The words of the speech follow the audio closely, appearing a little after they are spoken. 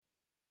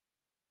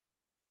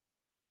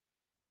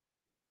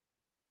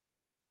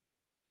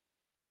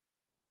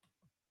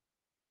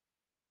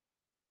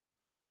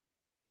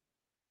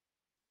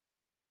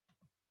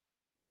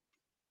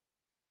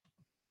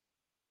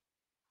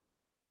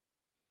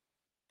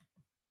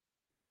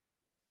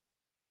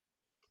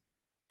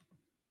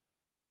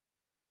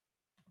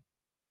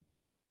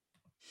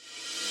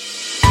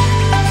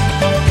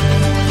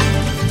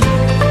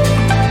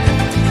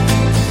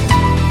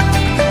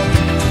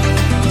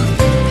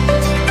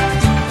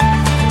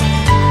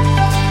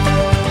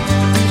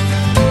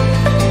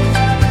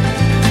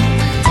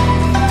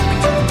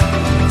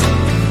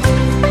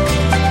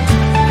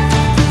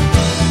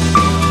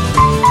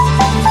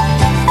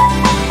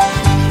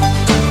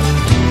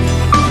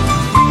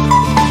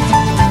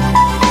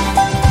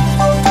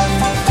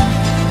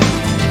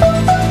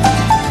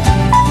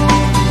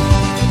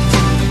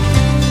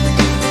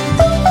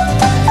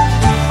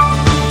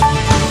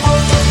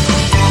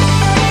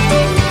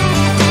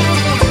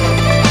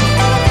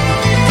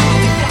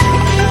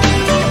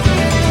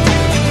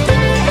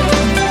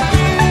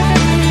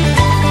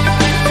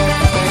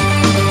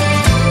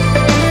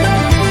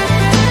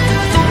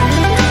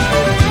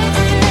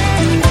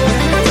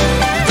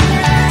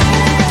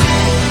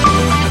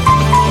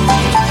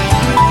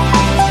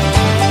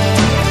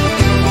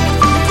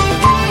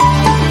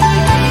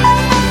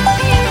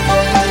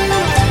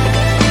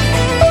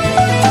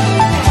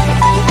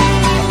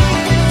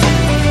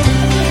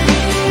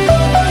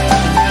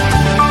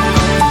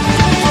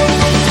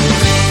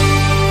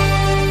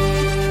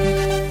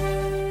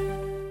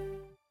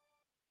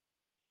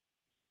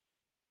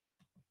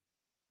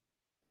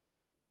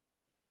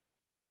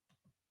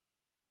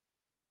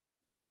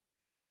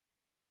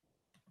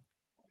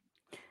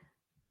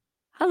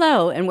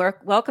Hello, and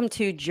welcome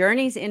to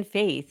Journeys in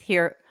Faith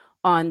here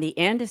on the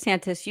Anne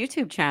DeSantis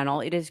YouTube channel.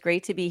 It is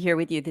great to be here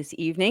with you this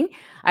evening.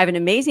 I have an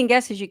amazing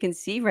guest, as you can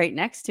see right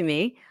next to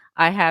me.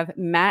 I have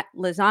Matt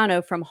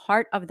Lozano from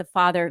Heart of the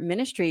Father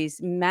Ministries.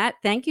 Matt,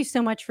 thank you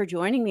so much for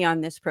joining me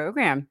on this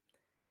program.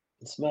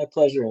 It's my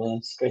pleasure, and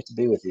it's great to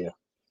be with you.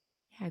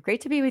 Yeah,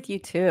 great to be with you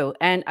too.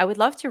 And I would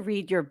love to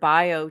read your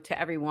bio to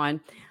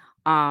everyone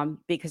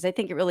because I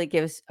think it really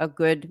gives a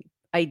good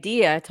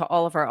idea to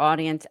all of our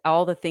audience,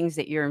 all the things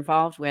that you're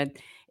involved with.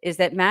 Is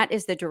that Matt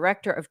is the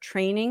director of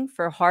training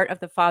for Heart of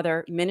the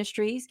Father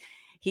Ministries.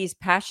 He's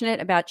passionate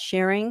about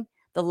sharing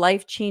the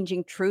life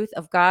changing truth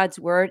of God's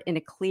word in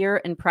a clear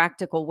and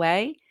practical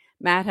way.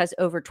 Matt has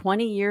over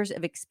 20 years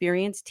of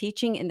experience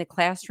teaching in the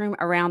classroom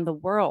around the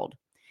world.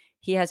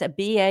 He has a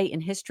BA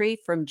in history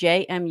from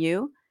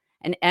JMU,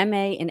 an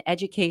MA in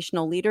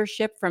educational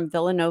leadership from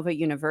Villanova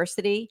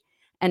University,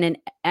 and an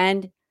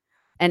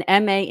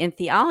MA in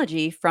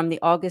theology from the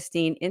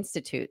Augustine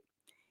Institute.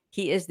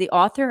 He is the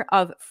author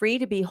of Free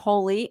to Be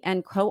Holy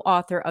and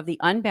co-author of the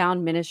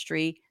Unbound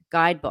Ministry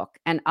Guidebook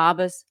and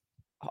Abba's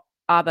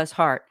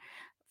Heart.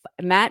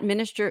 Matt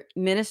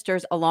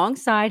ministers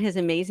alongside his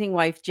amazing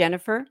wife,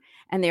 Jennifer,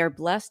 and they are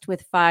blessed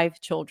with 5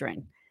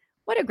 children.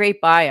 What a great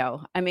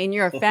bio. I mean,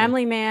 you're a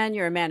family man,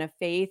 you're a man of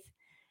faith,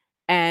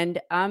 and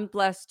I'm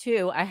blessed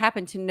too. I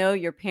happen to know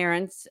your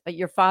parents.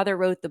 Your father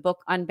wrote the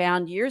book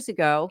Unbound years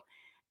ago,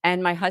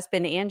 and my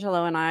husband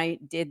Angelo and I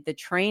did the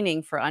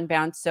training for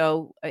Unbound.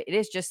 So it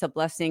is just a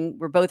blessing.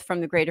 We're both from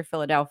the greater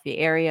Philadelphia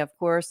area, of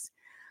course.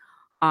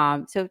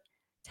 So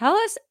tell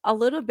us a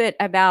little bit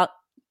about,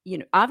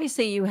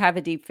 obviously you have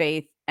a deep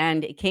faith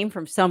and it came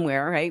from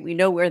somewhere, right? We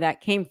know where that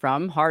came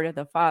from, Heart of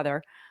the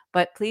Father.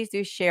 But please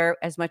do share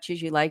as much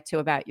as you like to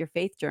about your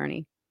faith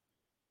journey.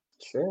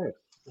 Sure,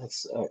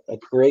 that's a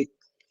great.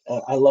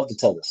 I love to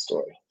tell this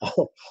story.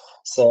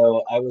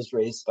 So I was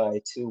raised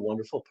by two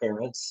wonderful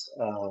parents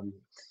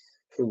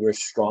who were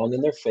strong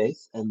in their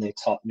faith, and they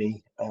taught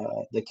me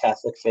the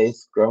Catholic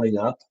faith growing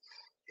up.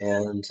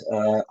 And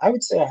I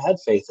would say I had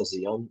faith as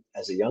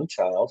a young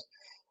child,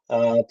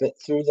 but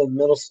through the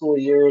middle school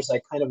years, I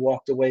kind of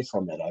walked away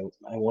from it.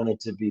 I wanted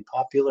to be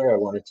popular. I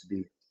wanted to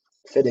be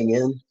fitting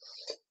in.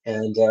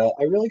 And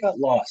I really got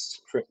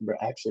lost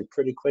actually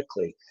pretty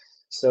quickly.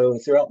 So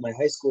throughout my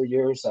high school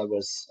years, I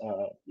was,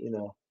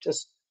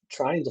 just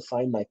trying to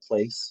find my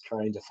place,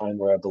 trying to find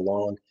where I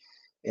belong.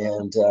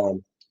 And,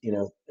 you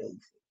know,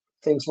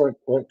 things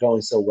weren't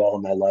going so well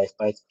in my life.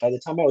 By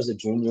the time I was a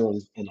junior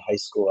in high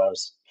school, I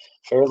was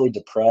fairly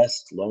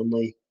depressed,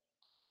 lonely,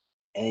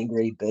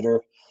 angry,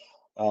 bitter.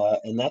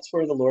 And that's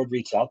where the Lord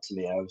reached out to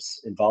me. I was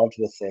involved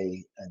with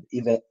an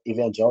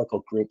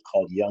evangelical group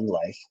called Young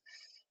Life,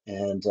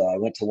 and I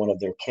went to one of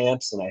their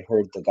camps and I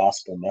heard the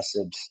gospel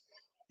message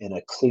in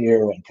a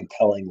clear and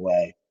compelling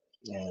way.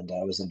 And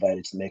I was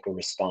invited to make a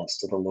response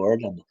to the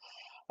Lord. And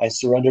I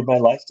surrendered my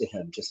life to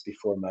Him just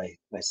before my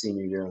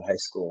senior year in high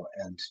school.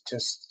 And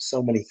just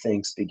so many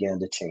things began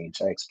to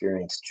change. I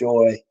experienced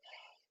joy,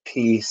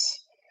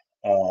 peace,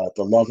 the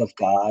love of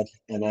God,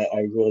 and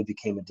I really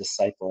became a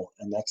disciple.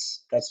 And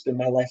that's been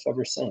my life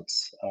ever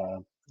since.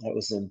 That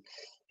was in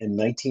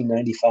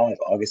 1995,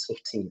 August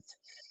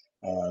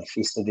 15th,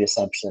 Feast of the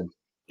Assumption,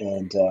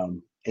 and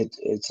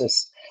it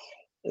just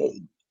uh,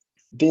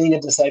 being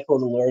a disciple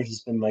of the Lord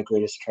has been my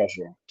greatest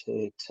treasure.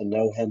 To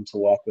know Him, to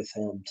walk with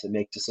Him, to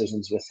make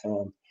decisions with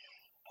Him,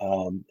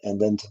 and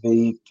then to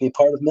be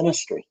part of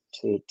ministry.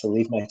 To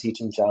leave my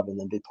teaching job and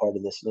then be part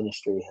of this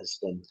ministry has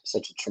been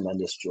such a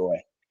tremendous joy.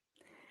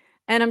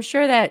 And I'm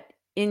sure that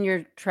in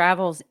your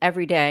travels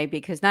every day,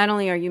 because not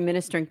only are you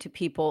ministering to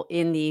people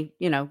in the,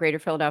 greater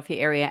Philadelphia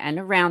area and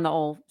around the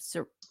whole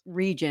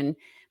region,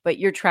 but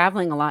you're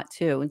traveling a lot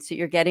too. And so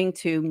you're getting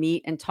to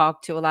meet and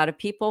talk to a lot of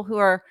people who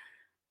are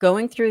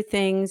going through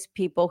things,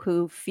 people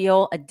who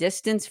feel a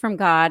distance from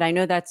God. I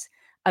know that's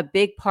a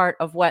big part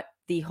of what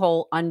the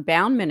whole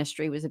Unbound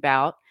ministry was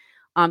about.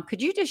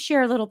 Could you just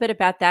share a little bit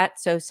about that?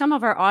 So some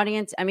of our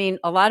audience, I mean,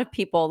 a lot of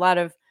people, a lot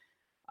of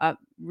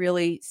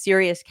really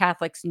serious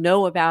Catholics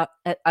know about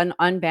an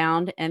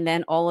Unbound and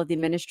then all of the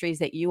ministries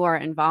that you are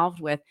involved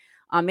with.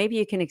 Maybe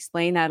you can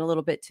explain that a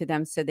little bit to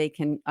them so they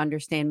can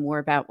understand more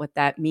about what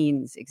that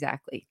means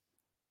exactly.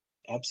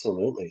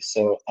 Absolutely.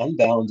 So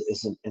Unbound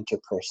is an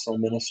interpersonal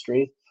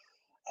ministry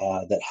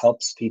that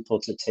helps people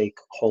to take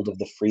hold of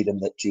the freedom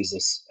that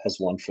Jesus has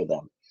won for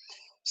them.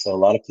 So a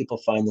lot of people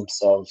find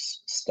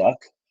themselves stuck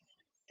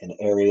in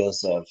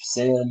areas of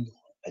sin,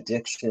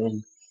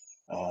 addiction.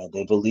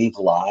 They believe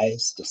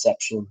lies,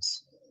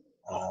 deceptions.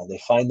 They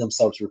find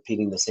themselves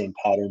repeating the same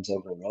patterns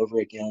over and over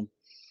again.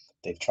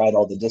 They've tried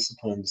all the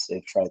disciplines,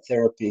 they've tried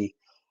therapy.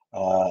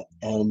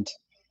 And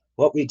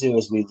what we do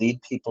is we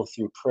lead people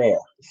through prayer,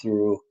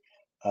 through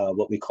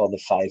what we call the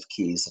 5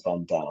 keys of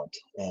Unbound.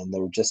 And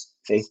they're just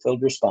faith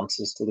filled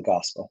responses to the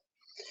gospel: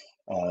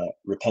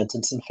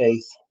 repentance and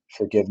faith,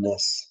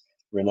 forgiveness,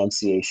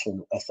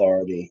 renunciation,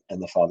 authority,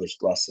 and the Father's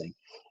blessing.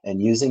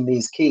 And using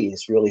these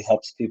keys really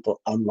helps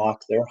people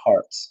unlock their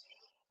hearts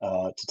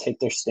to take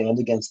their stand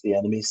against the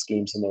enemy's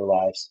schemes in their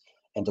lives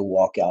and to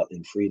walk out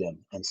in freedom.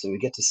 And so we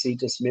get to see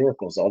just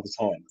miracles all the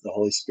time, the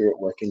Holy Spirit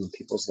working in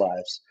people's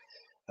lives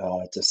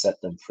to set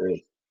them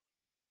free.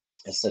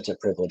 It's such a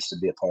privilege to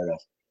be a part of.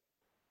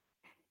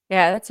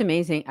 Yeah, that's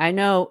amazing. I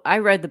know I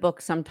read the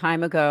book some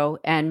time ago,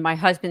 and my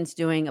husband's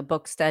doing a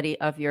book study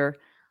of your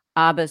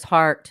Abba's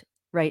Heart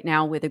right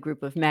now with a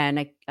group of men.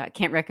 I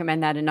can't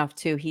recommend that enough,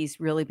 too. He's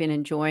really been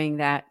enjoying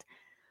that.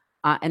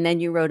 And then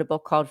you wrote a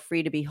book called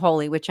Free to Be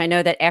Holy, which I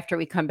know that after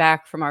we come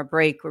back from our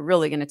break, we're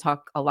really going to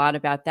talk a lot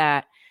about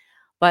that.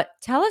 But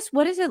tell us,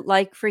 what is it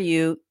like for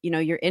you? You know,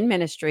 you're in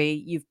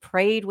ministry, you've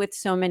prayed with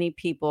so many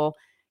people,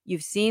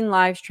 you've seen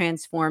lives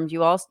transformed,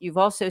 you've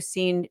also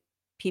seen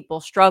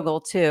people struggle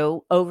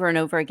too over and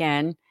over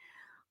again.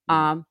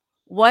 Mm.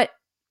 What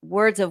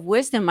words of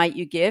wisdom might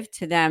you give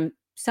to them,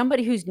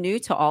 somebody who's new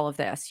to all of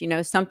this? You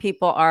know, some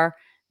people are,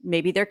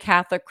 maybe they're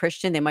Catholic,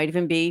 Christian, they might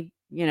even be,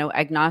 you know,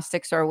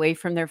 agnostics or away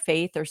from their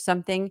faith or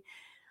something,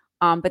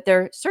 but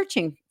they're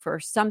searching for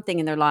something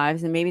in their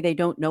lives and maybe they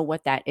don't know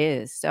what that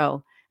is.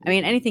 So, I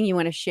mean, Mm. anything you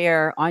want to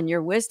share on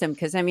your wisdom?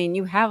 Because I mean,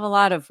 you have a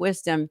lot of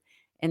wisdom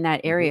in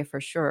that Hmm. area for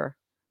sure.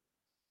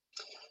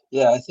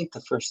 Yeah, I think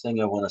the first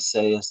thing I want to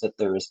say is that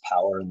there is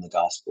power in the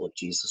gospel of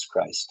Jesus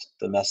Christ.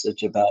 The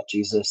message about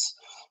Jesus,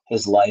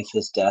 his life,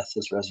 his death,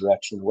 his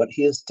resurrection, what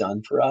he has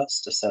done for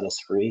us to set us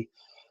free.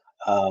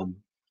 Um,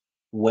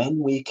 when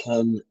we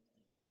can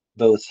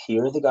both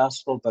hear the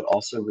gospel but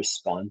also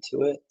respond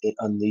to it, it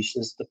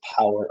unleashes the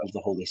power of the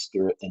Holy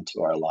Spirit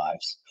into our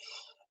lives.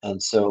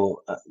 And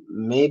so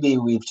maybe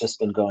we've just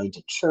been going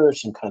to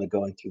church and kind of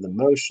going through the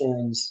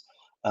motions,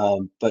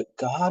 but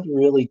God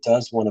really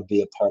does want to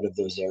be a part of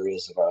those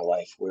areas of our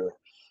life where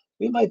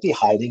we might be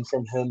hiding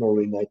from Him, or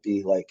we might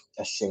be like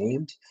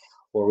ashamed,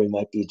 or we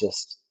might be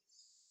just,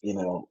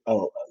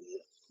 oh,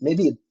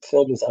 maybe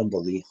filled with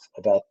unbelief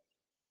about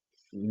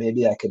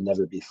maybe I could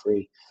never be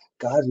free.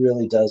 God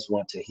really does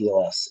want to heal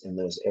us in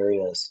those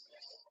areas.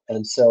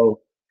 And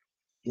so,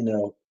 you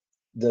know,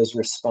 those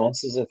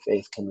responses of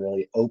faith can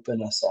really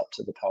open us up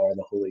to the power of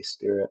the Holy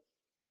Spirit.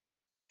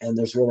 And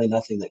there's really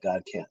nothing that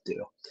God can't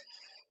do.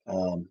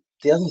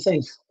 The other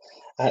thing,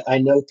 I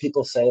know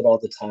people say it all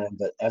the time,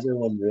 but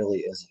everyone really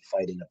is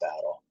fighting a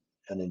battle,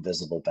 an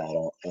invisible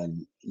battle.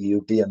 And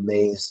you'd be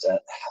amazed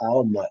at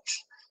how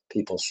much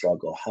people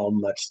struggle, how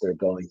much they're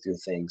going through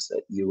things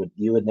that you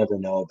would never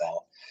know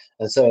about.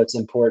 And so it's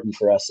important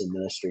for us in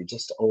ministry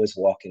just to always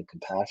walk in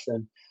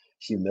compassion,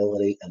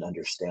 humility, and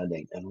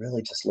understanding, and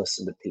really just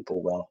listen to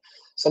people well.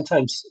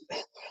 Sometimes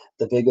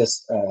the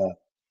biggest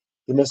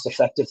the most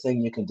effective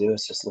thing you can do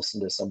is just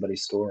listen to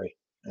somebody's story.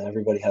 And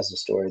everybody has a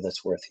story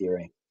that's worth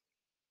hearing.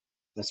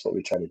 That's what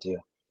we try to do.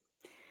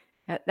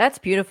 That's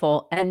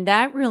beautiful. And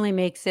that really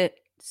makes it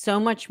so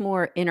much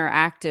more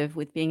interactive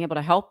with being able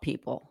to help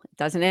people,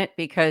 doesn't it?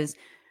 Because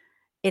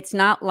it's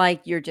not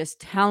like you're just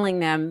telling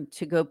them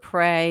to go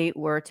pray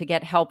or to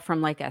get help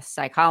from like a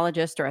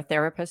psychologist or a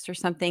therapist or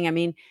something. I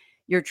mean,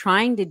 you're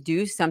trying to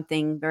do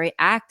something very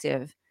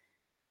active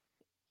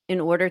in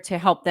order to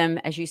help them,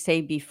 as you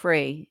say, be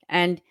free.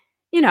 And,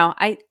 you know,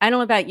 I don't know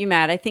about you,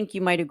 Matt. I think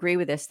you might agree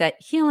with this that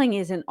healing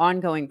is an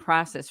ongoing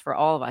process for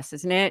all of us,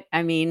 isn't it?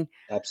 I mean,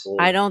 I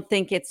Absolutely. don't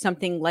think it's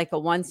something like a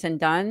once and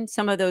done.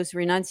 Some of those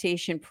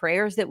renunciation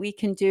prayers that we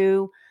can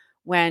do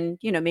when,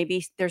 you know,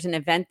 maybe there's an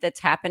event that's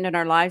happened in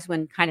our lives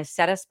when kind of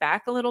set us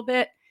back a little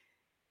bit.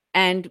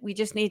 And we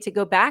just need to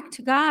go back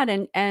to God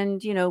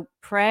and, you know,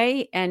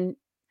 pray. And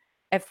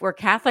if we're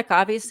Catholic,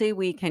 obviously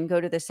we can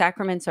go to the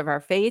sacraments of our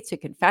faith, to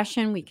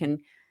confession. We can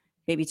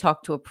maybe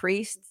talk to a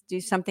priest,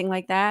 do something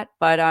like that.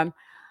 But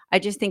I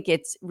just think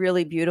it's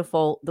really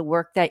beautiful the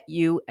work that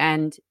you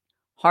and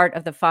Heart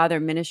of the Father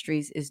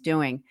Ministries is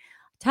doing.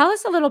 Tell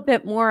us a little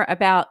bit more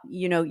about,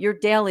 you know, your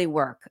daily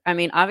work. I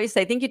mean,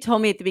 obviously, I think you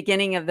told me at the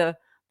beginning of the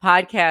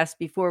podcast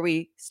before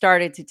we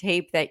started to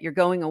tape that you're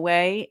going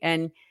away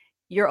and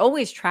you're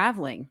always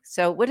traveling.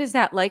 So, what is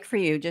that like for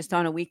you just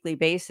on a weekly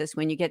basis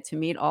when you get to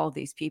meet all of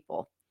these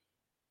people?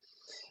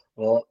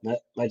 Well,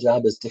 my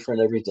job is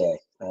different every day.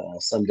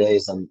 Some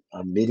days I'm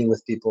meeting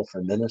with people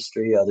for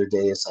ministry. Other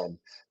days I'm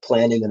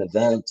planning an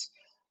event.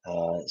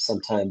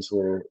 Sometimes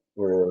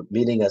we're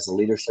meeting as a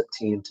leadership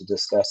team to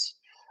discuss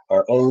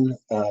our own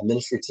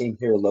ministry team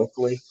here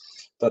locally.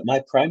 But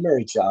my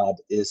primary job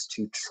is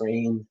to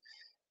train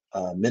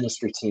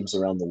ministry teams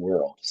around the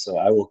world. So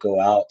I will go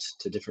out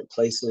to different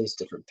places,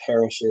 different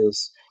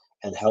parishes,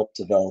 and help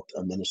develop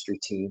a ministry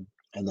team.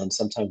 And then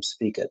sometimes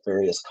speak at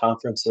various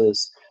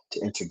conferences to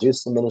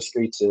introduce the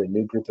ministry to a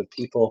new group of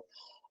people.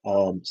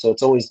 So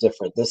it's always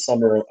different. This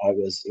summer I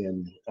was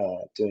in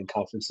doing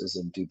conferences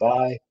in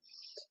Dubai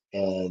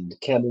and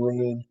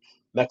Cameroon,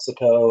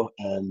 Mexico,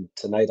 and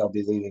tonight I'll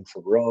be leaving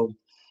for Rome.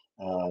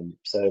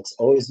 So it's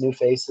always new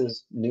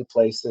faces, new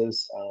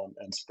places,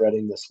 and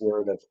spreading this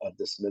word of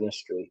this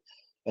ministry.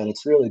 And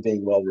it's really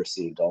being well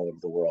received all over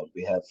the world.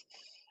 We have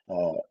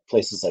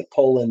places like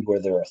Poland,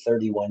 where there are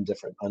 31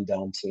 different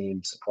unbound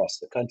teams across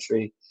the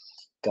country,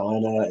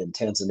 Ghana and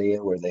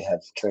Tanzania, where they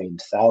have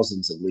trained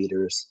thousands of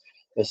leaders.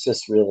 It's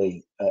just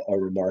really a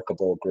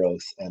remarkable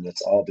growth, and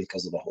it's all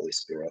because of the Holy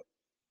Spirit.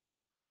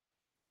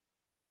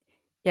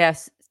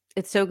 Yes,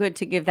 it's so good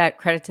to give that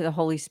credit to the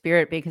Holy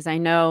Spirit because I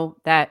know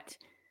that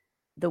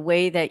the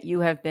way that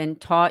you have been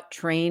taught,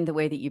 trained, the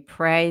way that you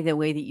pray, the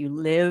way that you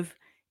live,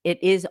 it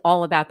is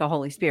all about the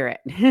Holy Spirit.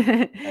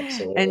 And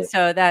Absolutely.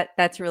 so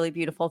that's a really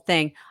beautiful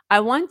thing. I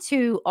want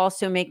to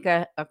also make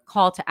a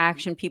call to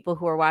action people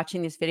who are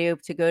watching this video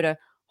to go to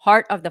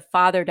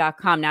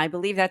heartofthefather.com. Now, I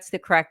believe that's the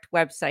correct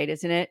website,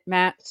 isn't it,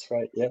 Matt? That's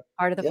right. Yep.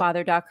 Yep.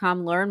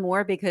 Heartofthefather.com. Learn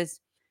more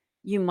because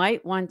you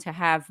might want to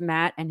have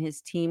Matt and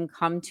his team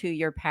come to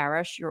your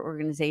parish, your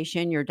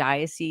organization, your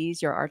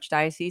diocese, your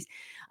archdiocese.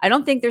 I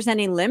don't think there's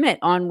any limit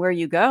on where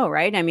you go,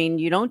 right? I mean,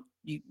 you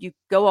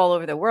go all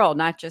over the world,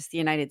 not just the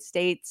United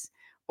States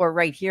or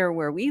right here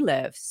where we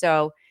live.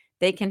 So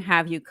they can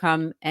have you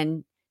come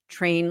and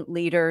train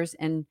leaders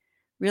and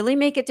really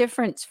make a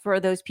difference for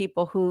those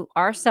people who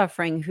are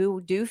suffering, who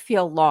do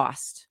feel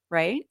lost,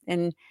 right?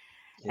 And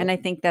Yep. I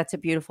think that's a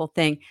beautiful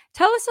thing.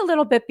 Tell us a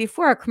little bit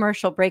before our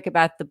commercial break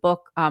about the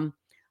book,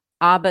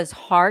 Abba's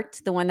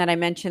Heart, the one that I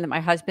mentioned that my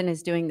husband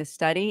is doing the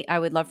study. I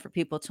would love for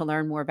people to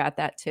learn more about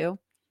that too.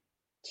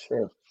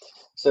 Sure.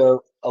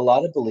 So a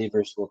lot of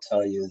believers will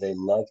tell you they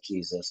love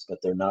Jesus, but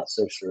they're not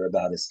so sure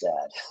about his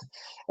dad.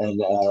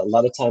 And a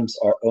lot of times,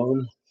 our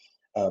own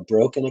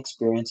broken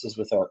experiences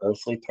with our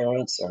earthly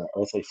parents, our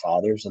earthly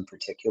fathers in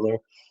particular,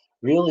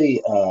 really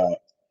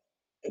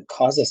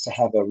cause us to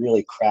have a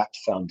really cracked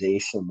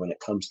foundation when it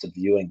comes to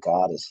viewing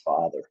God as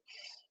Father.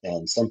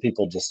 And some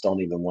people just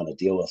don't even want to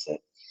deal with it.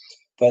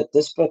 But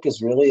this book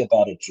is really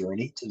about a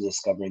journey to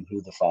discovering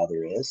who the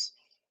Father is,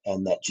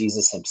 and that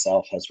Jesus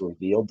himself has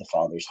revealed the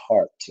Father's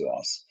heart to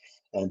us.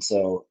 And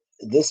so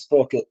this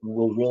book, it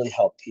will really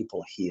help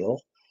people heal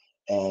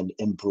and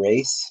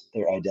embrace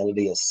their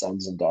identity as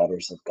sons and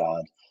daughters of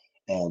God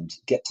and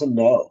get to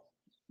know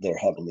their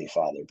Heavenly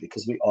Father,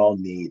 because we all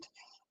need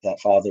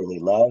that fatherly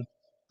love,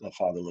 that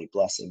fatherly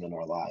blessing in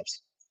our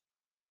lives.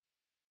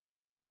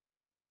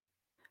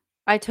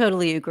 I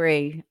totally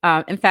agree.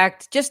 In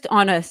fact, just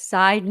on a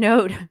side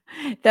note,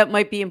 that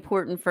might be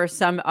important for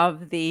some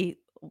of the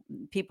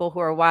people who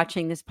are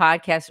watching this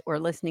podcast or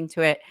listening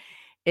to it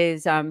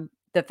is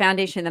the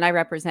foundation that I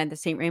represent, the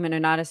St. Raymond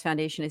Nonatus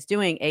Foundation, is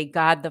doing a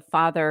God the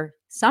Father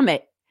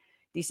Summit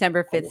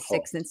December 5th, Wonderful.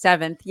 6th, and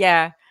 7th.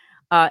 Yeah.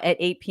 At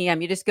 8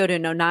 p.m. You just go to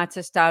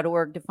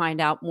nonatus.org to find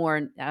out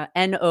more,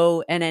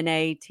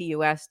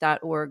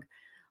 NONNATUS.org,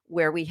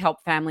 where we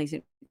help families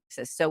in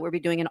crisis. So we'll be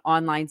doing an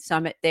online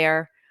summit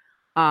there.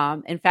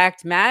 In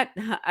fact, Matt,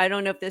 I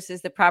don't know if this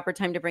is the proper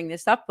time to bring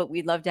this up, but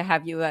we'd love to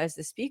have you as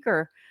the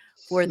speaker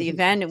for the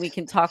event, and we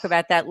can talk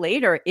about that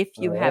later if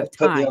you All have right.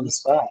 Put me on the time.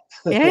 spot.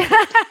 Yeah.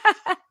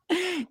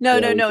 No, Yeah,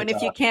 no, we no, could and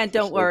if you talk can't, for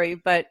don't sure. worry,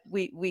 but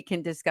we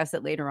can discuss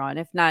it later on.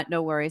 If not,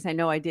 no worries. I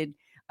know I did,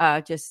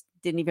 just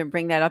didn't even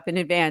bring that up in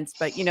advance,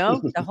 but,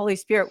 the Holy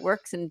Spirit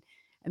works in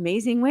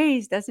amazing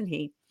ways, doesn't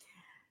he?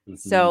 Mhm.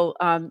 So,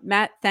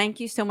 Matt, thank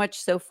you so much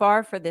so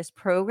far for this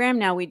program.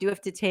 Now we do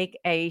have to take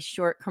a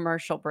short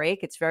commercial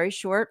break. It's very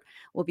short.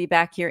 We'll be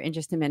back here in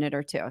just a minute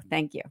or two.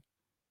 Thank you.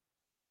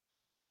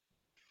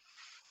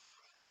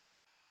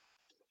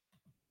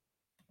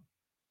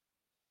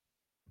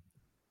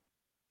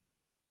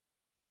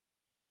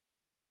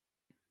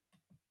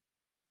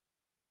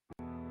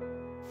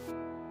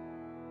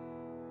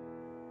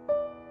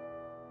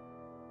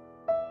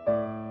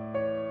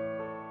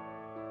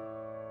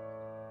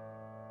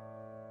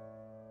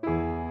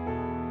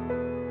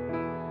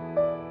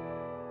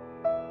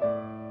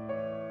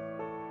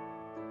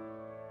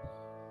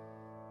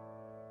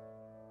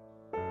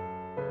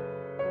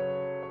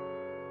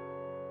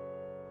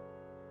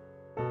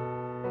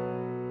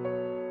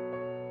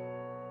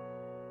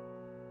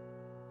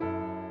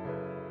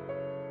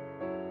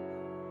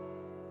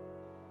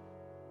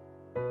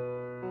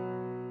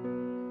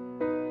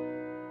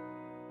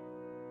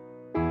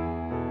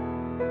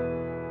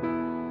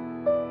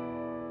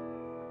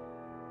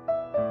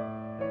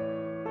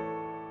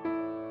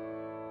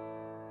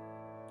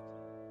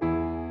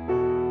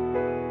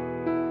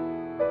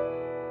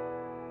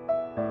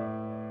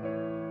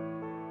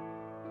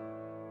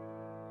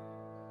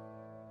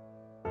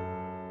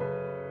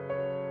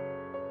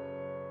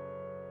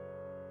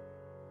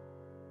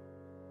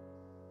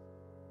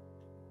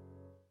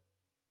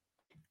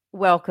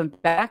 Welcome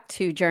back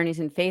to Journeys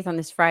in Faith on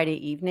this Friday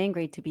evening.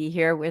 Great to be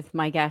here with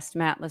my guest,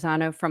 Matt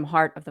Lozano from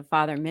Heart of the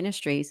Father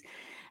Ministries.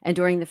 And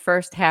during the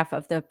first half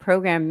of the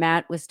program,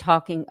 Matt was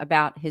talking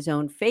about his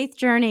own faith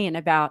journey and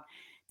about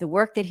the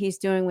work that he's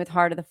doing with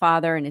Heart of the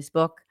Father and his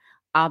book,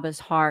 Abba's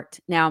Heart.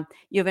 Now,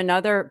 you have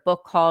another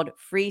book called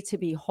Free to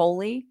Be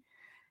Holy.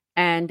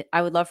 And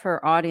I would love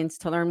for our audience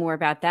to learn more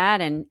about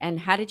that. And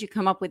how did you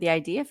come up with the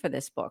idea for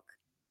this book?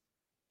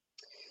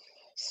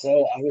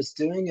 So I was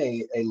doing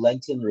a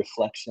Lenten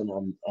reflection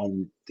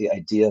on the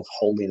idea of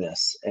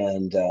holiness,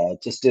 and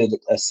just did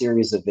a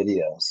series of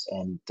videos,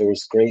 and there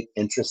was great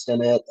interest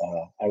in it.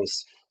 I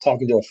was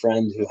talking to a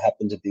friend who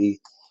happened to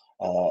be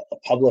a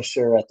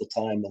publisher at the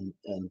time, and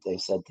they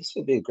said this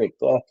would be a great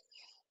book.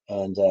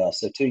 And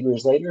so 2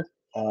 years later,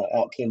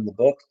 out came the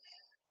book.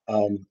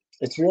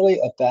 It's really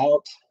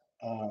about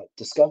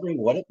discovering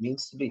what it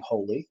means to be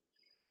holy.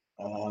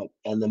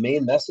 And the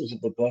main message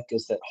of the book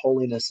is that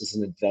holiness is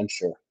an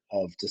adventure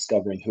of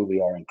discovering who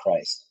we are in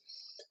Christ.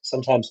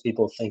 Sometimes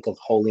people think of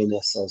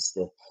holiness as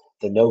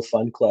the no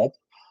fun club,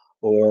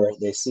 or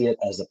they see it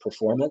as a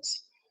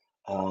performance.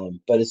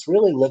 But it's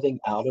really living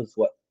out of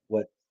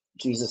what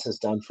Jesus has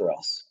done for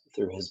us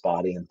through his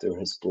body and through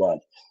his blood.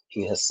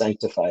 He has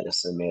sanctified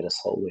us and made us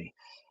holy.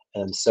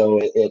 And so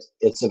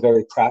it's a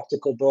very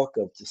practical book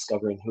of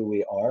discovering who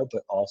we are,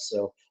 but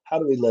also how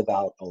do we live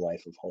out a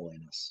life of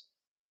holiness?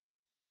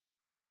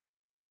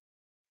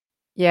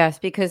 Yes,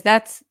 because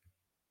that's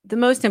the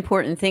most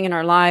important thing in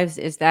our lives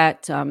is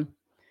that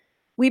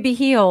we be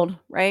healed,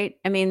 right?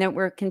 I mean, that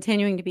we're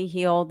continuing to be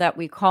healed, that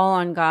we call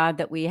on God,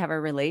 that we have a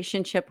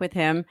relationship with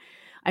Him.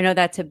 I know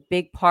that's a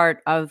big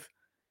part of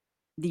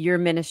your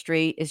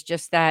ministry is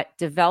just that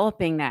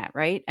developing that,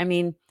 right? I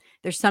mean,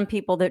 there's some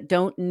people that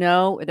don't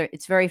know,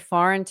 it's very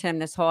foreign to them,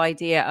 this whole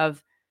idea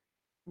of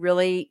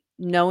really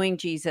knowing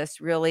Jesus,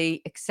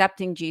 really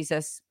accepting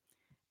Jesus.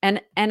 And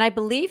I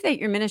believe that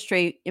your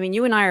ministry, I mean,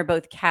 you and I are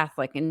both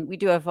Catholic, and we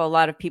do have a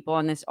lot of people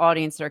in this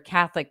audience that are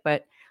Catholic,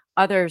 but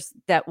others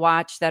that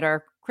watch that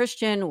are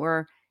Christian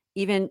or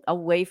even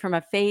away from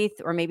a faith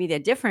or maybe a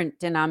different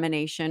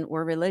denomination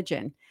or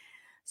religion. Mm.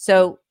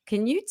 So,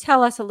 can you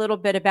tell us a little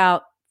bit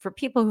about for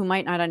people who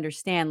might not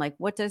understand, like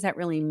what does that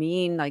really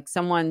mean? Like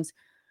someone's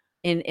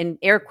in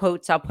air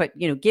quotes, I'll put,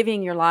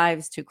 giving your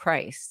lives to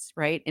Christ,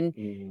 right? And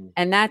Mm.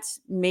 and that's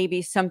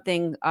maybe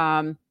something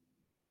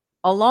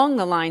along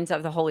the lines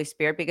of the Holy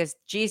Spirit, because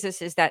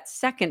Jesus is that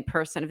second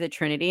person of the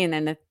Trinity, and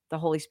then the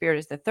Holy Spirit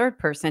is the third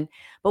person.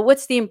 But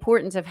what's the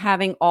importance of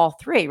having all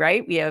three,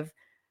 right?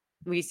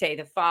 We say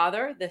the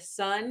Father, the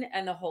Son,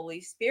 and the Holy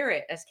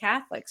Spirit as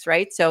Catholics,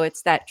 right? So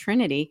it's that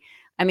Trinity.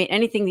 I mean,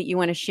 anything that you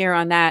want to share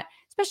on that,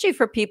 especially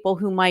for people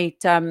who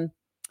might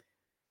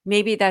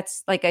maybe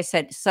that's like I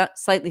said,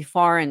 slightly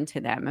foreign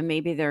to them, and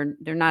maybe they're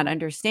not Mm.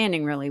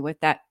 understanding really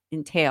what that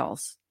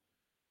entails.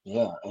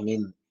 Yeah, I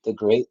mean, the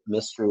great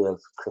mystery of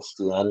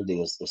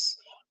Christianity is this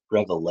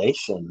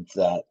revelation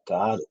that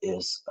God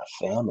is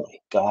a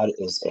family. God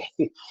is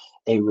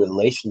a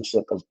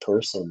relationship of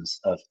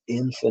persons of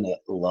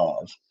infinite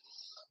love,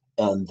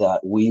 and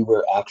that we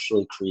were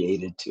actually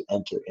created to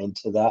enter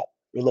into that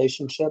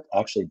relationship,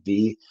 actually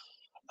be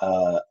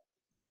uh,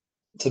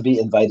 to be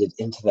invited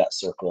into that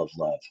circle of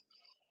love.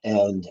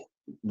 And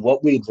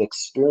what we've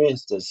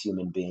experienced as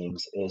human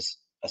beings is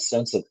a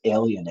sense of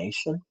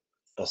alienation,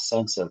 a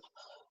sense of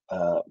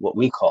what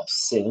we call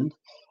sin,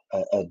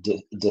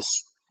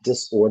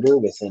 disorder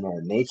within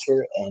our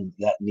nature, and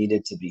that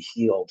needed to be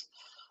healed.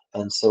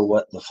 And so,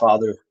 what the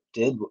Father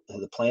did,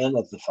 the plan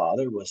of the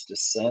Father was to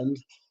send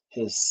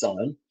his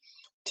Son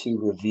to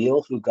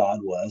reveal who God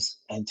was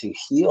and to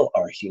heal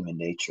our human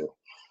nature.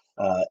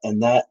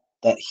 And that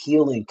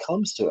healing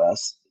comes to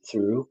us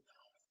through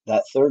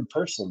that third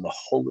person, the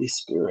Holy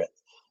Spirit,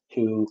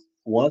 who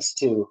wants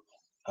to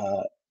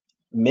uh,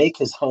 make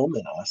his home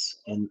in us.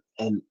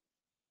 And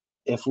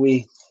if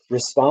we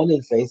respond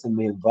in faith and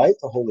we invite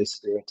the Holy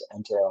Spirit to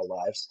enter our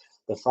lives,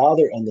 the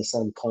Father and the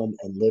Son come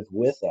and live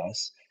with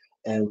us,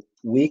 and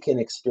we can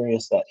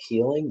experience that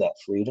healing, that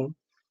freedom,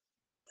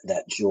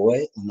 that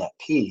joy, and that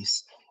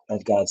peace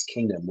of God's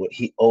kingdom, what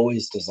He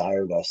always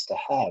desired us to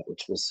have,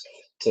 which was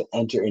to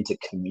enter into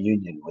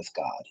communion with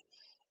God.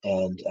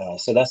 And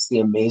so that's the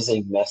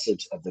amazing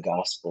message of the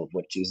gospel of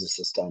what Jesus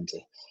has done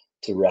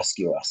to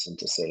rescue us and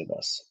to save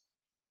us.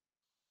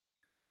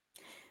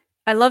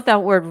 I love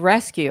that word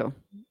rescue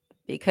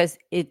because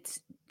it's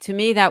to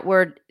me that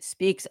word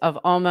speaks of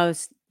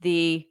almost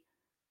the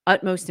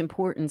utmost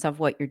importance of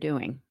what you're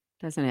doing,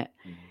 doesn't it?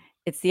 Mhm.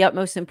 It's the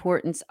utmost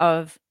importance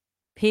of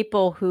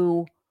people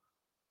who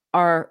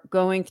are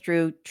going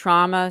through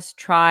traumas,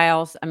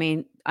 trials. I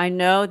mean, I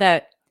know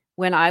that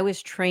when I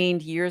was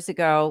trained years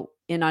ago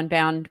in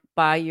Unbound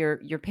by your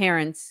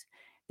parents,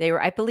 they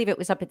were I believe it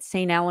was up at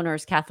St.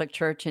 Eleanor's Catholic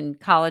Church in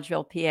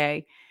Collegeville,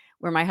 PA,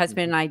 where my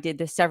husband Mhm. and I did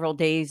the several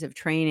days of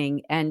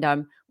training,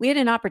 and we had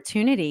an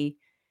opportunity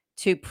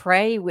to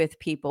pray with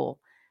people,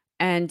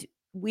 and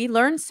we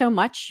learned so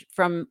much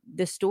from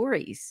the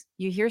stories.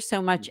 You hear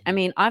so much. I Mhm.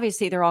 mean,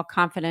 obviously they're all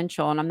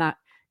confidential, and I'm not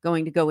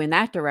going to go in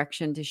that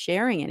direction to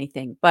sharing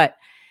anything. But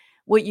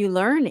what you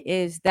learn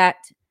is that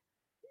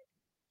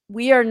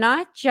we are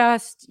not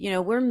just,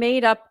 we're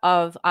made up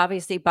of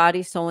obviously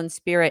body, soul, and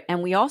spirit.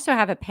 And we also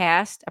have a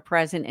past, a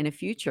present, and a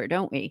future,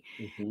 don't we?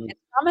 Mhm. And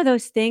some of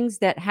those things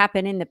that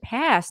happen in the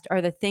past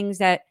are the things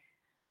that,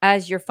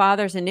 as your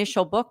father's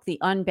initial book, The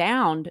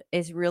Unbound,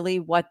 is really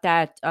what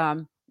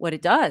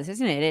it does,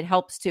 isn't it? It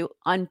helps to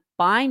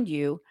unbind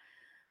you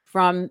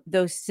from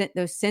those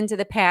sins of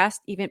the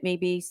past, even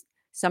maybe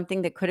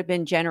something that could have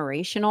been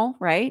generational,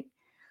 right?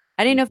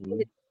 I didn't know if you Mhm.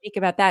 could speak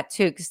about that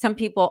too, because some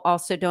people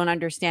also don't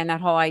understand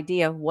that whole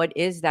idea of what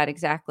is that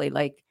exactly?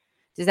 Like,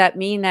 does that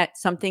mean that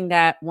something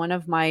that one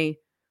of my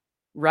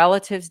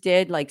relatives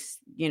did, like,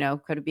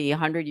 could it be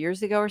 100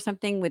 years ago or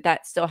something? Would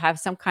that still have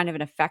some kind of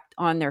an effect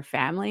on their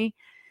family?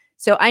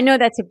 So I know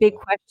that's a big Yeah.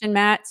 question,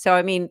 Matt. So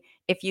I mean,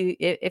 if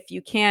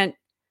you can't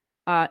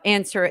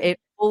answer Yeah, it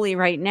fully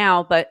right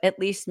now, but at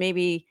least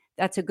maybe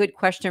that's a good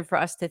question for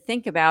us to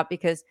think about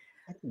because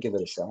I can give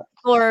it a shot.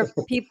 or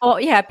people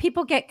yeah,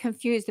 people get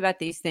confused about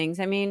these things.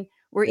 I mean,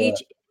 we're Yeah,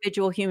 each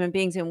individual human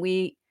beings and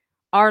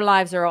our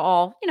lives are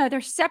all,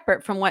 they're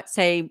separate from what,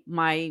 say,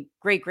 my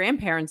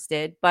great-grandparents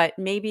did, but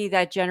maybe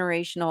that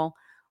generational,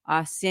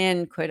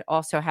 sin could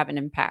also have an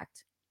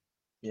impact.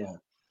 yeah.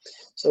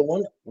 So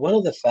one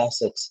of the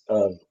facets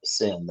of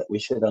sin that we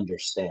should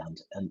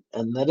understand,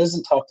 and that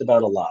isn't talked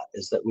about a lot,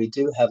 is that we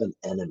do have an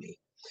enemy.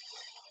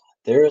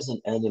 There is an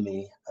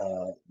enemy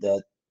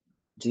that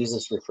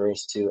Jesus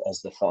refers to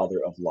as the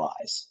father of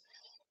lies.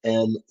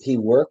 And he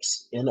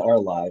works in our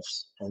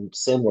lives, and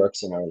sin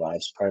works in our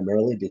lives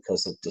primarily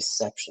because of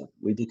deception.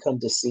 We become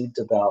deceived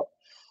about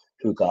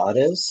who God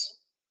is,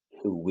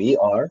 who we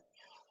are,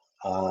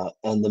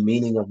 and the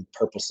meaning and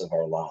purpose of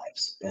our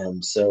lives.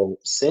 And so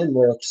sin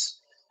works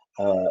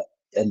uh,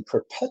 and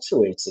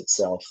perpetuates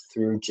itself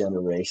through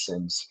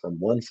generations from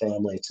one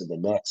family to the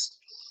next,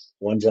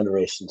 one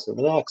generation to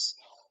the next,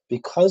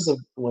 because of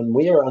when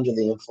we are under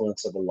the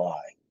influence of a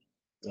lie.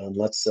 And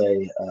let's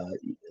say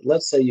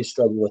you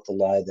struggle with the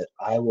lie that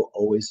I will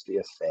always be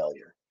a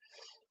failure,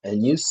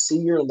 and you see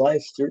your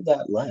life through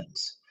that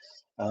lens.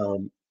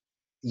 Um,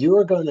 you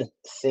are going to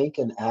think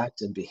and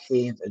act and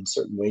behave in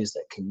certain ways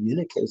that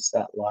communicates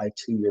that lie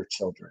to your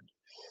children.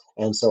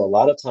 And so a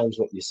lot of times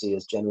what you see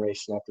is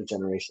generation after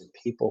generation,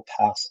 people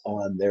pass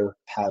on their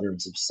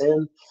patterns of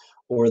sin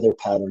or their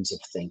patterns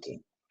of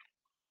thinking.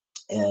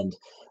 And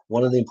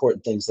one of the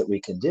important things that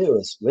we can do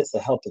is, with the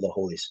help of the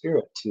Holy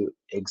Spirit, to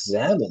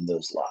examine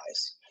those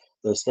lies,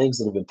 those things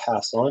that have been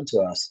passed on to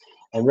us,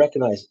 and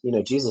recognize,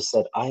 Jesus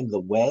said, I'm the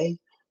way,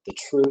 the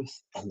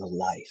truth, and the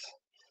life.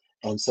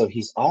 And so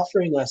he's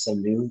offering us a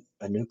new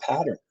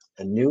pattern,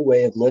 a new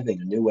way of living,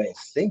 a new way of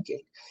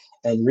thinking.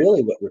 And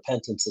really what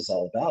repentance is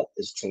all about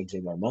is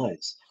changing our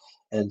minds.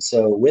 And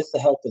so with the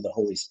help of the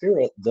Holy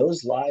Spirit,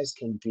 those lies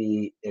can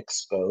be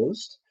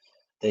exposed,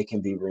 they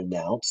can be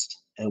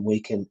renounced, and we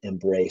can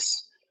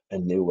embrace a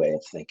new way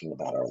of thinking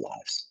about our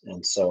lives.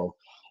 And so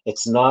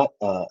it's not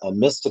a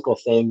mystical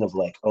thing of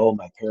like, oh,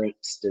 my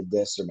parents did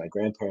this or my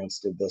grandparents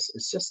did this.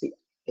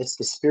 It's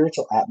the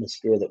spiritual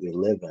atmosphere that we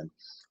live in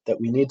that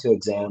we need to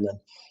examine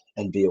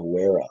and be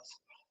aware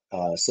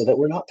of, so that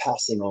we're not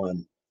passing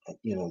on,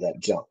 that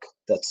junk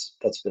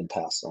that's been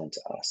passed on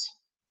to us.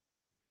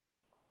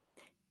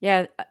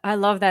 Yeah, I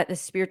love that, the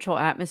spiritual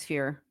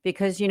atmosphere,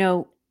 because,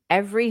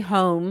 every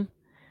home,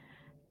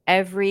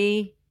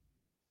 every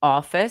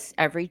office,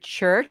 every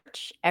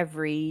church,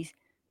 every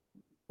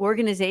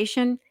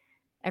organization,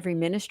 every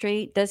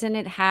ministry, doesn't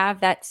it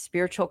have that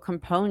spiritual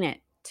component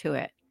to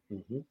it,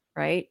 Hmm.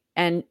 right?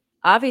 And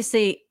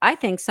obviously, I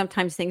think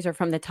sometimes things are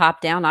from the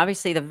top down.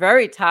 Obviously, the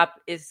very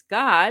top is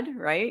God,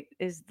 right?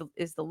 Is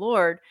the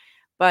Lord,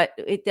 but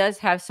it does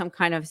have some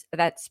kind of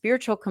that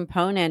spiritual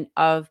component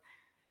of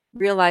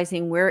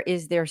realizing, where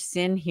is there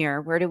sin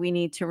here? Where do we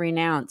need to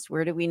renounce?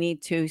 Where do we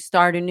need to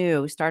start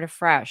anew, start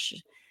afresh?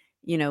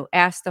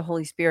 Ask the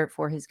Holy Spirit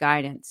for his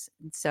guidance.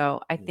 And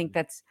so I think Hmm.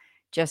 that's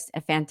just a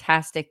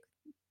fantastic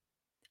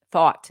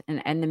thought,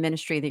 and the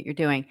ministry that you're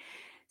doing.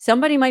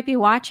 Somebody might be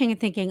watching and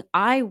thinking,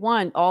 I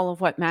want all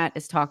of what Matt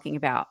is talking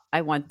about.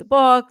 I want the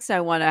books. I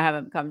want to have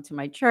him come to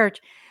my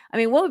church. I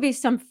mean, what would be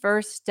some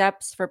first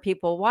steps for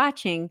people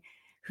watching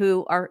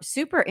who are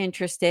super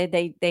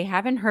interested? They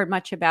haven't heard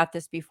much about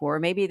this before.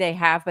 Maybe they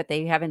have, but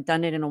they haven't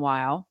done it in a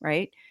while,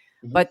 right?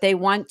 Hmm. But they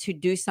want to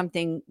do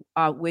something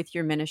with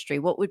your ministry.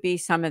 What would be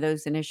some of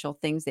those initial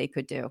things they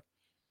could do?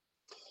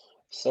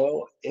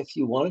 So if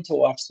you wanted to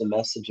watch the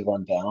message of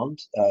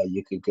Unbound,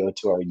 you could go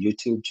to our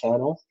YouTube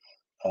channel,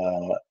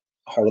 uh,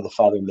 Heart of the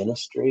Father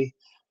Ministry,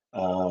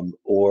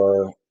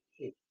 or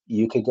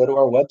you could go to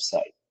our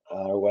website,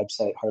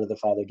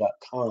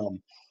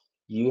 heartofthefather.com.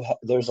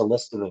 There's a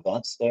list of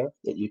events there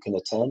that you can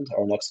attend.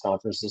 Our next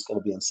conference is going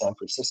to be in San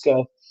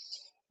Francisco.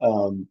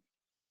 Um,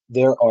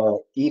 there are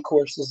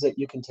e-courses that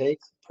you can take,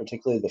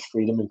 particularly the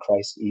Freedom in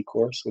Christ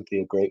e-course would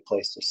be a great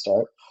place to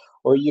start.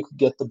 Or you could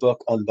get the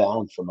book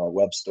Unbound from our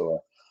web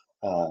store.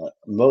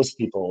 Most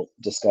people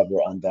discover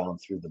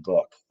Unbound through the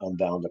book,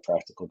 Unbound, a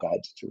Practical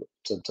Guide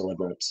to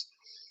Deliverance.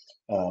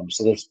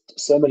 So there's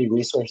so many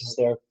resources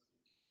there.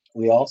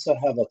 We also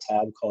have a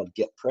tab called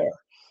Get Prayer.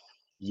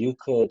 You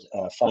could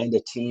find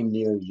a team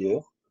near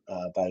you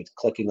by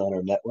clicking on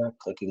our network,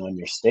 clicking on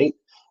your state,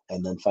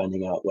 and then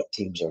finding out what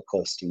teams are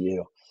close to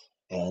you.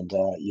 And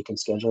you can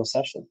schedule a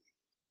session.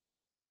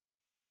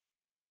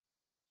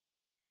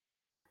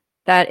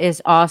 That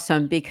is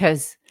awesome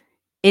because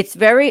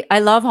I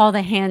love all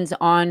the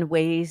hands-on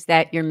ways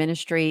that your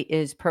ministry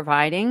is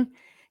providing.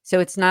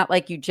 So it's not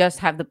like you just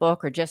have the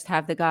book or just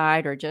have the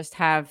guide or just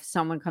have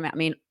someone come out. I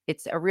mean,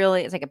 it's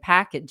like a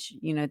package,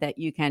 that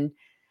you can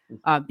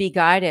be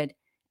guided,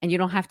 and you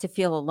don't have to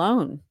feel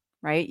alone,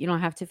 right? You don't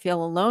have to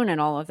feel alone in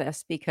all of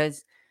this,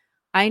 because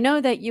I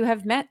know that you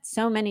have met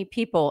so many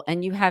people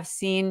and you have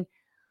seen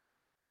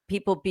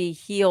people be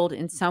healed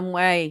in some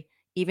way,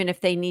 even if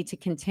they need to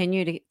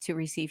continue to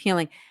receive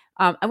healing.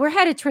 And we're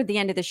headed toward the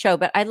end of the show,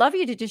 but I'd love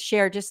you to just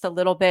share just a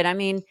little bit. I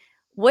mean,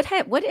 what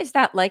is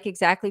that like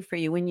exactly for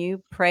you when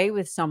you pray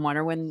with someone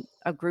or when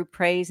a group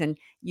prays and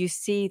you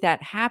see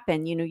that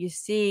happen? You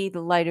see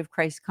the light of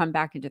Christ come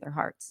back into their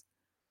hearts.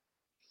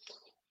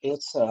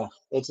 It's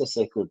a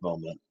sacred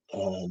moment,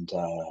 and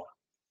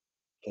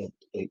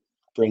it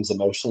brings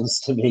emotions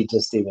to me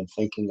just even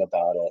thinking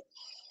about it.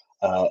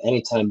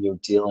 Anytime you're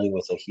dealing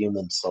with a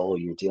human soul,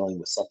 you're dealing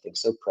with something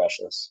so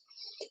precious.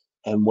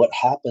 And what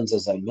happens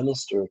as I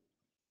minister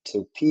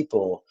to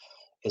people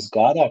is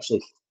God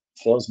actually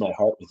fills my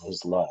heart with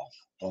his love.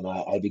 And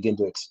I begin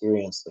to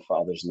experience the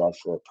Father's love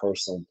for a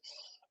person.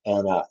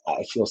 And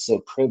I feel so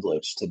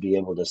privileged to be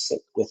able to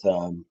sit with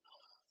them,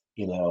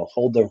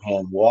 hold their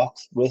hand, walk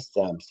with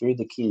them through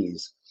the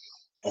keys,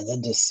 and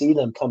then to see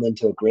them come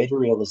into a greater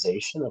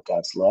realization of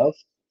God's love.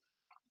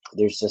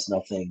 There's just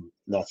nothing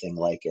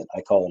like it.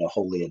 I call it a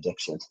holy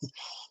addiction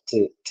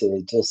to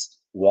just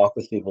walk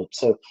with people.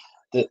 So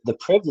the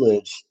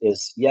privilege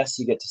is, yes,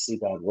 you get to see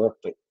God work,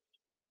 but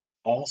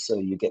also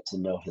you get to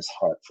know his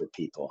heart for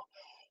people.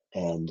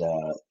 And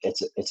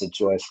it's a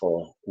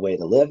joyful way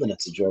to live, and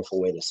it's a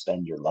joyful way to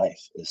spend your life,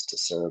 is to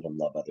serve and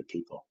love other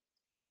people.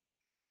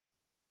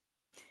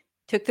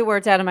 Took the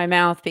words out of my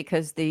mouth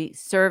because the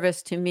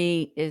service to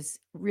me is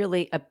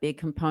really a big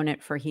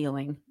component for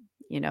healing.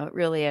 It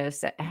really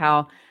is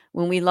how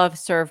when we love,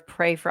 serve,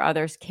 pray for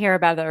others, care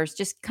about others,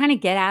 just kind of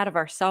get out of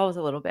ourselves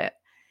a little bit.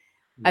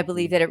 I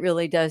believe Hmm. that it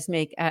really does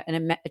make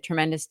a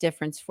tremendous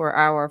difference for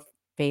our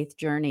faith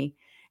journey.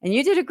 And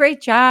you did a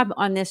great job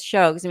on this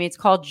show because, I mean, it's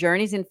called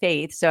Journeys in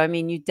Faith. So, I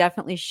mean, you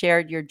definitely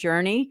shared your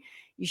journey.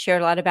 You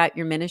shared a lot about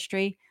your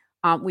ministry.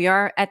 We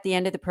are at the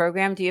end of the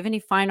program. Do you have any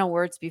final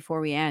words before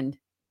we end?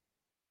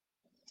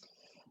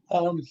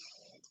 Um,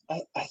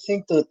 I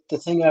think the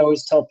thing I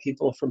always tell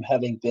people from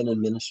having been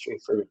in ministry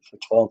for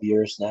 12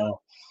 years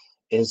now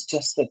is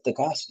just that the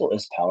gospel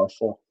is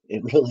powerful.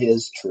 It really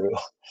is true.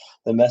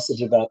 The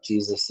message about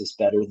Jesus is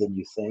better than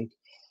you think.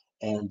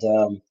 And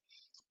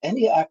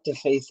any act of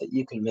faith that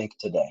you can make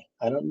today,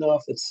 I don't know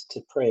if it's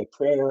to pray a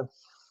prayer,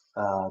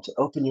 to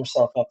open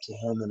yourself up to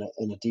him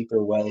in a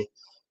deeper way,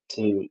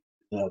 to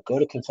go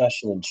to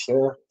confession and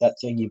share that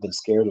thing you've been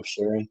scared of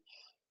sharing.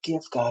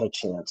 Give God a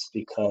chance,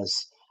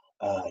 because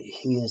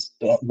he is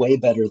way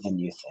better than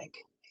you think.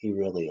 He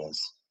really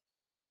is.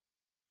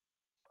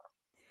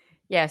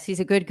 Yes, he's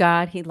a good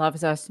God. He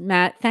loves us.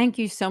 Matt, thank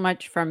you so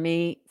much from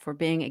me for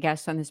being a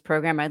guest on this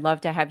program. I'd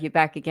love to have you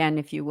back again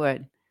if you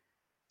would.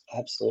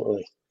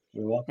 Absolutely.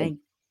 You're welcome. Thank,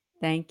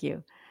 thank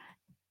you.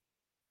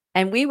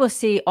 And we will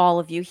see all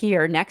of you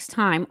here next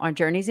time on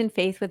Journeys in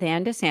Faith with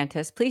Anne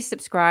DeSantis. Please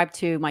subscribe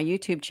to my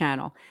YouTube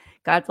channel.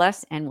 God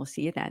bless, and we'll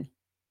see you then.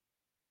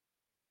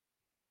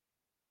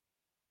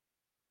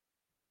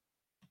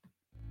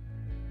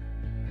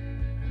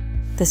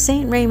 The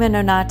St. Raymond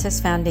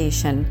Nonatus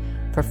Foundation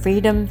for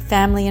Freedom,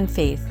 Family, and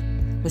Faith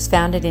was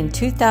founded in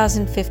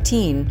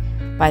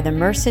 2015 by the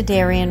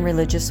Mercedarian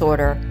Religious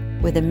Order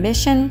with a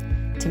mission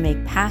to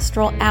make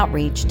pastoral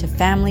outreach to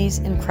families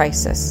in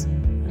crisis.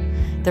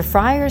 The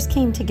friars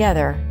came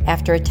together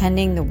after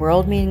attending the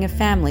World Meeting of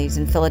Families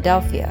in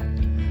Philadelphia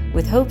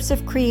with hopes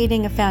of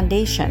creating a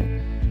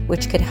foundation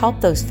which could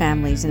help those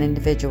families and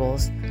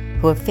individuals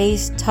who have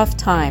faced tough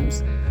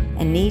times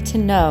and need to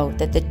know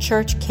that the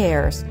Church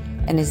cares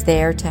and is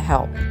there to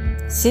help.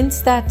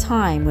 Since that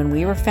time when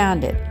we were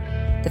founded,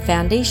 the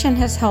foundation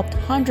has helped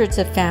hundreds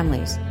of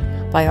families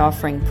by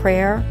offering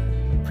prayer,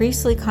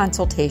 priestly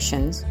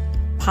consultations,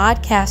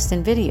 podcasts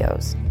and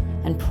videos,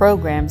 and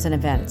programs and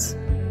events.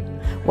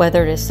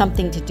 Whether it is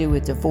something to do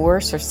with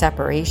divorce or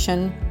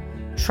separation,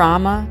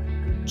 trauma,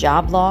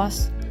 job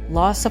loss,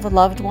 loss of a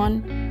loved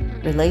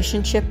one,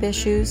 relationship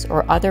issues,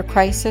 or other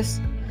crisis,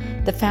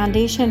 the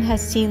foundation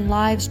has seen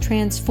lives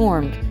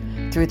transformed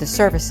through the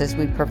services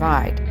we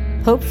provide.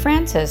 Pope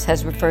Francis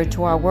has referred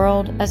to our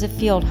world as a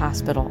field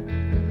hospital,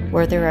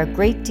 where there are a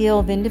great deal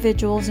of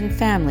individuals and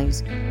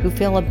families who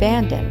feel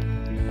abandoned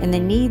and they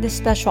need the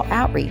special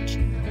outreach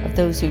of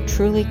those who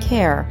truly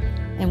care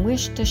and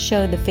wish to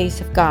show the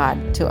face of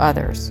God to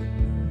others.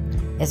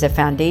 As a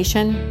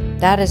foundation,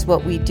 that is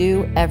what we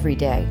do every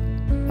day,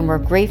 and we're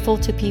grateful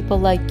to people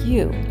like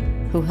you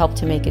who help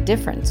to make a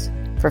difference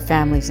for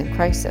families in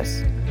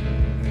crisis.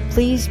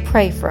 Please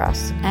pray for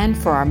us and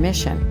for our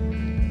mission.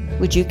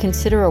 Would you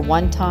consider a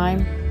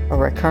one-time or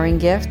recurring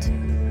gift?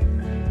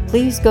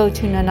 Please go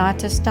to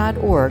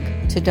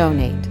nonatus.org to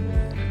donate.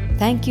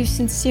 Thank you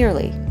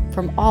sincerely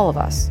from all of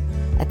us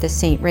at the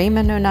St.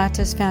 Raymond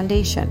Nonatus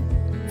Foundation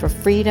for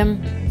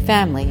Freedom,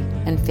 Family,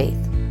 and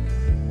Faith.